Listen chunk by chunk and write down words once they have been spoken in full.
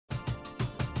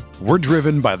We're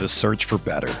driven by the search for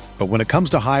better. But when it comes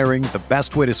to hiring, the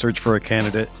best way to search for a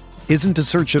candidate isn't to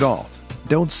search at all.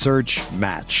 Don't search,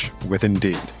 match with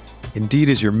Indeed. Indeed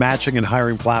is your matching and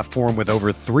hiring platform with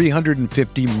over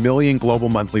 350 million global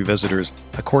monthly visitors,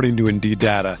 according to Indeed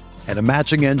data, and a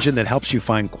matching engine that helps you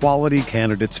find quality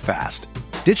candidates fast.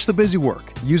 Ditch the busy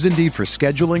work. Use Indeed for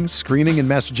scheduling, screening, and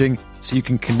messaging so you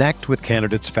can connect with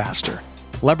candidates faster.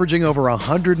 Leveraging over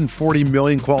 140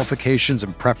 million qualifications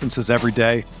and preferences every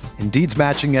day, Indeed's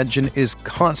matching engine is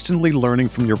constantly learning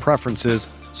from your preferences,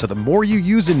 so the more you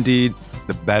use Indeed,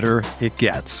 the better it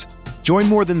gets. Join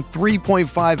more than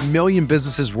 3.5 million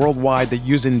businesses worldwide that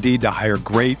use Indeed to hire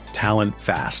great talent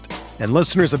fast. And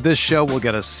listeners of this show will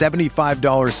get a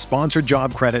 $75 sponsored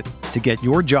job credit to get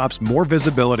your jobs more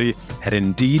visibility at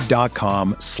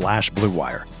Indeed.com/Blue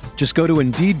Wire. Just go to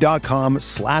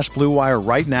Indeed.com/Blue Wire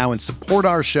right now and support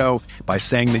our show by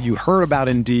saying that you heard about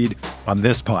Indeed on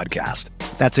this podcast.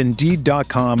 That's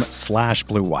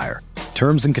Indeed.com/Blue Wire.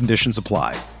 Terms and conditions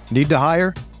apply. Need to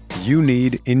hire? You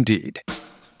need Indeed.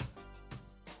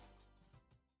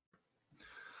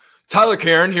 Tyler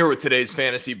Karen here with today's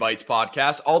Fantasy Bites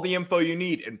podcast. All the info you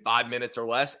need in 5 minutes or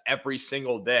less every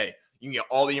single day. You can get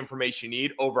all the information you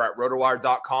need over at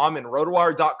rotowire.com and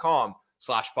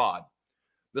rotowire.com/pod.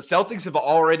 The Celtics have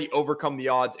already overcome the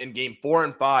odds in game 4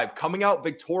 and 5, coming out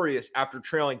victorious after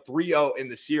trailing 3-0 in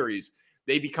the series.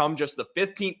 They become just the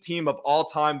 15th team of all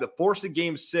time to force a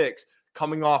game 6,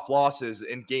 coming off losses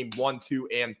in game 1, 2,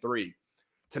 and 3.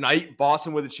 Tonight,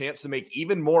 Boston with a chance to make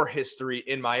even more history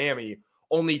in Miami.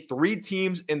 Only 3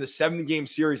 teams in the 7-game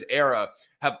series era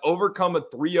have overcome a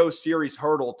 3-0 series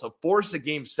hurdle to force a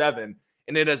game 7,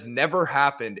 and it has never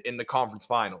happened in the conference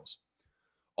finals.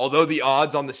 Although the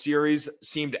odds on the series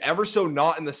seemed ever so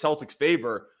not in the Celtics'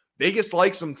 favor, Vegas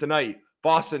likes them tonight.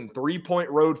 Boston 3-point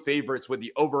road favorites with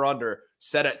the over-under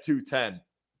set at 210.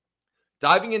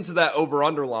 Diving into that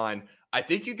over-under line, I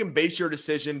think you can base your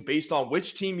decision based on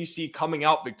which team you see coming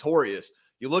out victorious.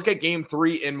 You look at game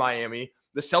 3 in Miami.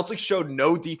 The Celtics showed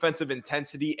no defensive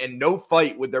intensity and no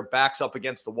fight with their backs up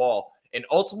against the wall and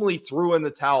ultimately threw in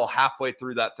the towel halfway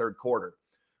through that third quarter.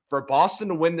 For Boston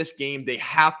to win this game, they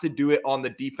have to do it on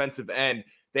the defensive end.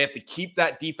 They have to keep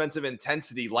that defensive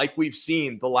intensity like we've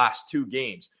seen the last 2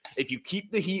 games. If you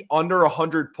keep the Heat under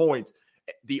 100 points,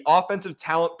 the offensive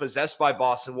talent possessed by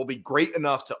Boston will be great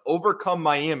enough to overcome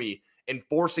Miami and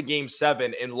force a game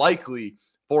 7 and likely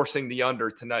forcing the under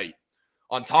tonight.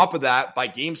 On top of that, by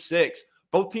game 6,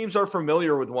 both teams are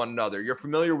familiar with one another. You're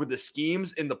familiar with the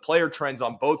schemes and the player trends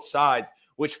on both sides,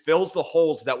 which fills the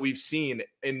holes that we've seen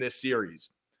in this series.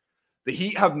 The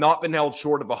Heat have not been held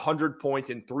short of 100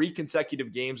 points in 3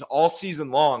 consecutive games all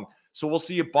season long, so we'll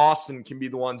see if Boston can be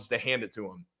the ones to hand it to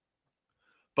them.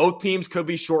 Both teams could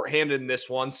be shorthanded in this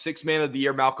one. 6th man of the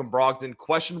year, Malcolm Brogdon,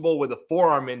 questionable with a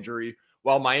forearm injury,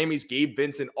 while Miami's Gabe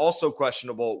Vincent also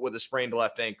questionable with a sprained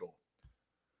left ankle.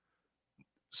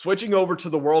 Switching over to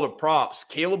the world of props,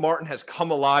 Caleb Martin has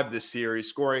come alive this series,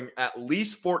 scoring at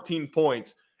least 14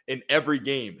 points in every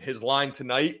game. His line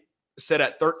tonight set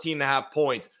at 13.5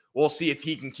 points. We'll see if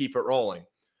he can keep it rolling.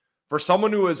 For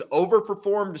someone who has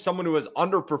overperformed to someone who has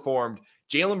underperformed,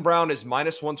 Jaylen Brown is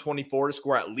minus 124 to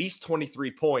score at least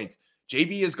 23 points.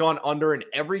 JB has gone under in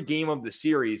every game of the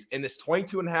series, and this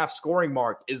 22.5 scoring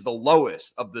mark is the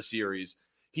lowest of the series.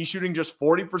 He's shooting just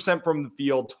 40% from the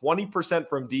field, 20%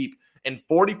 from deep, and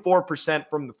 44%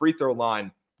 from the free throw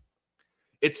line.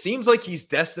 It seems like he's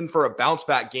destined for a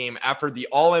bounce-back game after the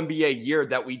All-NBA year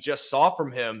that we just saw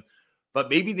from him, but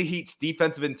maybe the Heat's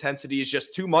defensive intensity is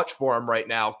just too much for him right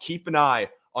now. Keep an eye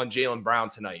on Jaylen Brown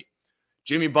tonight.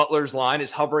 Jimmy Butler's line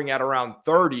is hovering at around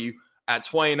 30 at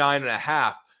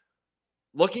 29.5.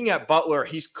 Looking at Butler,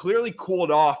 he's clearly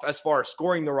cooled off as far as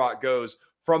scoring the rock goes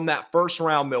from that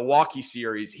first-round Milwaukee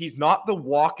series. He's not the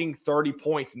walking 30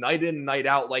 points night in and night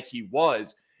out like he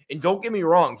was. And don't get me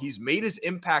wrong, he's made his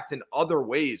impact in other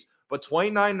ways, but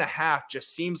 29.5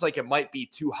 just seems like it might be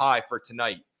too high for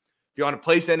tonight. If you want to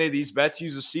place any of these bets,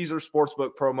 use the Caesar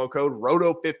Sportsbook promo code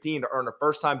ROTO15 to earn a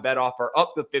first-time bet offer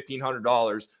up to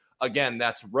 $1,500. Again,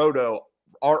 that's ROTO,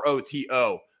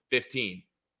 ROTO 15.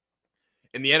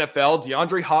 In the NFL,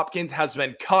 DeAndre Hopkins has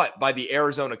been cut by the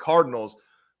Arizona Cardinals.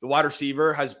 The wide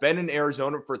receiver has been in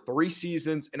Arizona for 3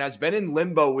 seasons and has been in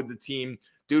limbo with the team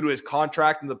due to his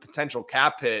contract and the potential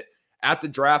cap hit. At the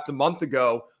draft a month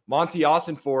ago, Monty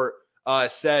Ossenfort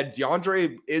said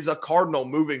DeAndre is a Cardinal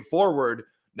moving forward.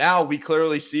 Now we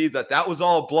clearly see that that was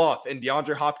all bluff, and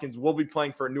DeAndre Hopkins will be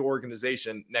playing for a new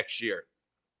organization next year.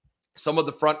 Some of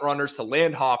the front runners to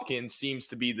land Hopkins seems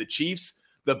to be the Chiefs,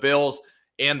 the Bills,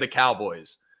 and the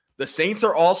Cowboys. The Saints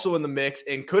are also in the mix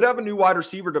and could have a new wide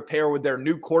receiver to pair with their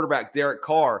new quarterback, Derek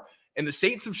Carr. And the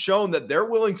Saints have shown that they're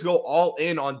willing to go all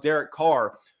in on Derek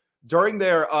Carr. During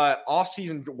their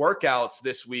offseason workouts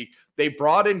this week, they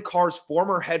brought in Carr's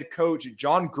former head coach,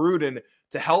 John Gruden,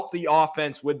 to help the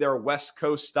offense with their West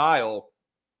Coast style.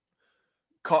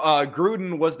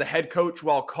 Gruden was the head coach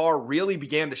while Carr really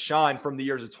began to shine from the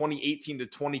years of 2018 to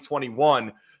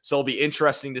 2021. So it'll be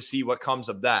interesting to see what comes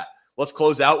of that. Let's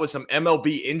close out with some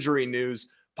MLB injury news.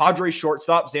 Padres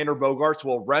shortstop Xander Bogaerts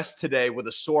will rest today with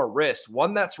a sore wrist,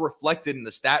 one that's reflected in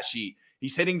the stat sheet.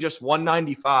 He's hitting just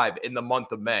 195 in the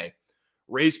month of May.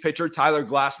 Rays pitcher Tyler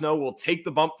Glasnow will take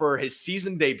the bump for his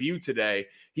season debut today.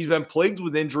 He's been plagued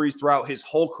with injuries throughout his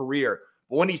whole career,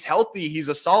 but when he's healthy, he's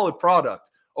a solid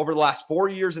product. Over the last 4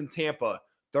 years in Tampa,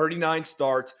 39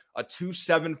 starts, a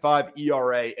 2.75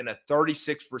 ERA, and a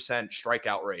 36%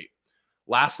 strikeout rate.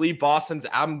 Lastly, Boston's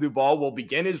Adam Duvall will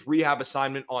begin his rehab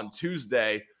assignment on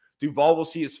Tuesday. Duvall will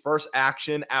see his first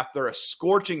action after a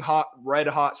scorching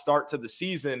red-hot start to the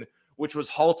season, which was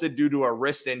halted due to a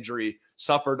wrist injury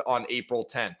suffered on April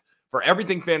 10th. For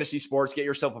everything fantasy sports, get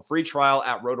yourself a free trial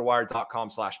at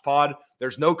rotowire.com/pod.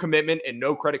 There's no commitment and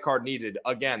no credit card needed.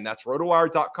 Again, that's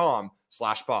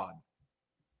rotowire.com/pod.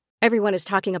 Everyone is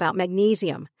talking about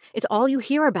magnesium. It's all you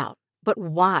hear about. But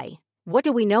why? What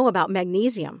do we know about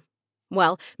magnesium?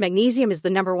 Well, magnesium is the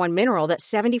number one mineral that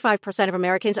 75% of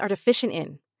Americans are deficient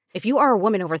in. If you are a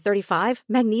woman over 35,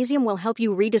 magnesium will help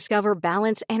you rediscover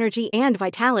balance, energy, and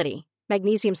vitality.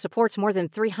 Magnesium supports more than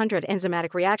 300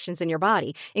 enzymatic reactions in your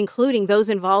body, including those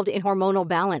involved in hormonal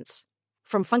balance.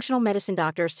 From functional medicine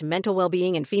doctors to mental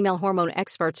well-being and female hormone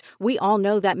experts, we all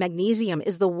know that magnesium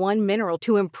is the one mineral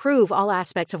to improve all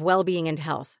aspects of well-being and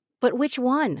health. But which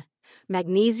one?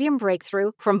 Magnesium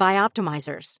Breakthrough from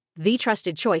Bioptimizers, the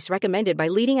trusted choice recommended by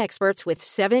leading experts with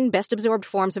 7 best-absorbed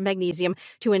forms of magnesium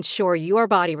to ensure your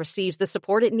body receives the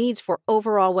support it needs for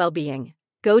overall well-being.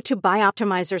 Go to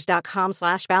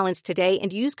bioptimizers.com/balance today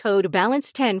and use code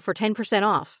BALANCE10 for 10%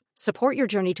 off. Support your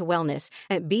journey to wellness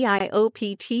at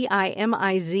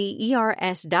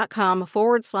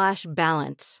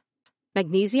bioptimizers.com/balance.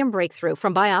 Magnesium Breakthrough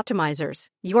from Bioptimizers,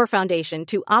 your foundation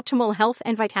to optimal health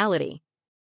and vitality.